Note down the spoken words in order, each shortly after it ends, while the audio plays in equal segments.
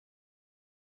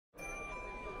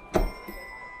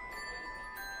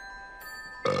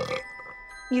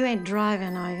You ain't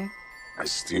driving, are you? I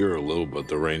steer a little, but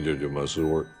the Ranger do most of the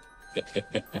work.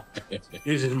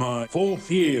 This is my 4th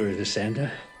year as a Santa.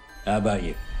 How about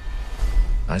you?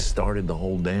 I started the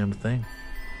whole damn thing.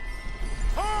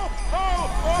 Ho, ho,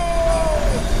 ho!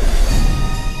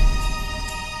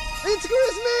 It's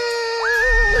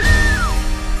Christmas!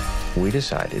 We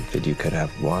decided that you could have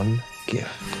one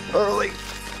gift. Early.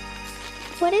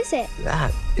 What is it?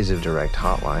 That is a direct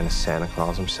hotline to Santa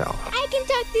Claus himself. I can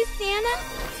talk to Santa.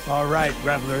 All right,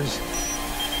 revelers.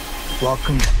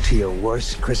 Welcome to your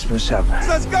worst Christmas ever.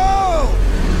 Let's go!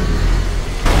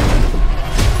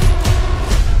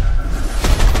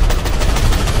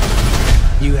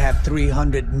 You have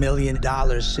 $300 million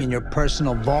in your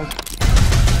personal vault.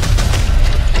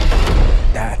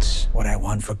 That's what I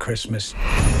want for Christmas.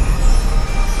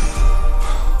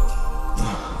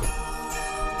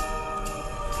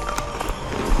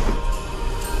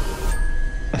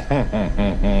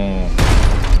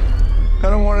 I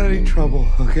don't want any trouble,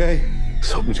 okay?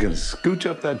 Someone's gonna scooch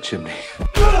up that chimney.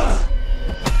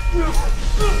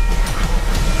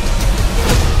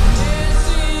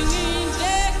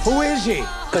 Who is he?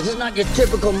 Because it's not your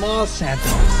typical mall Santa.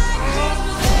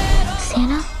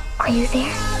 Santa, are you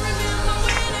there?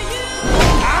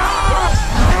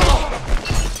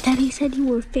 Daddy said you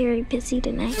were very busy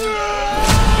tonight.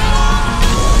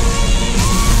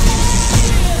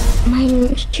 My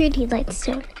name's Trudy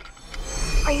Lightstone.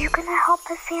 Are you gonna help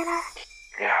us, Santa?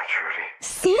 Yeah, Trudy.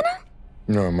 Santa?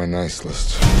 You're on my nice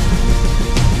list.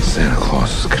 Santa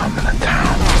Claus is coming to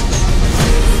town.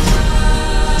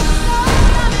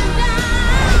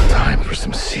 Time for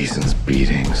some season's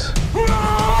beatings.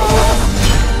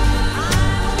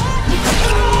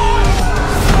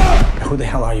 Who the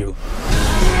hell are you?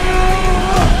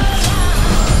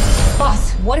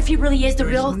 Boss, what if he really is the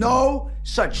real? No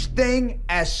such thing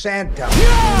as Santa.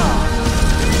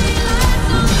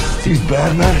 These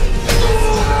bad men,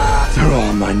 they're all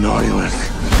on my naughty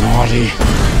list. Naughty.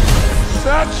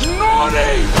 That's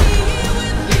naughty!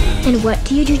 And what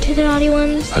do you do to the naughty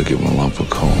ones? I give him a lump of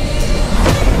coal.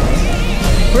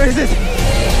 Where is it?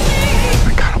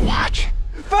 I gotta watch.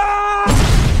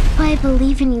 I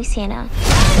believe in you, Santa.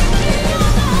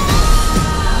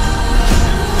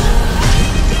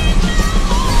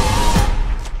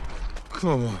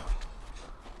 Come on.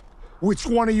 Which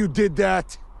one of you did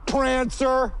that?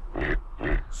 Prancer?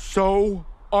 So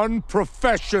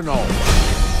unprofessional.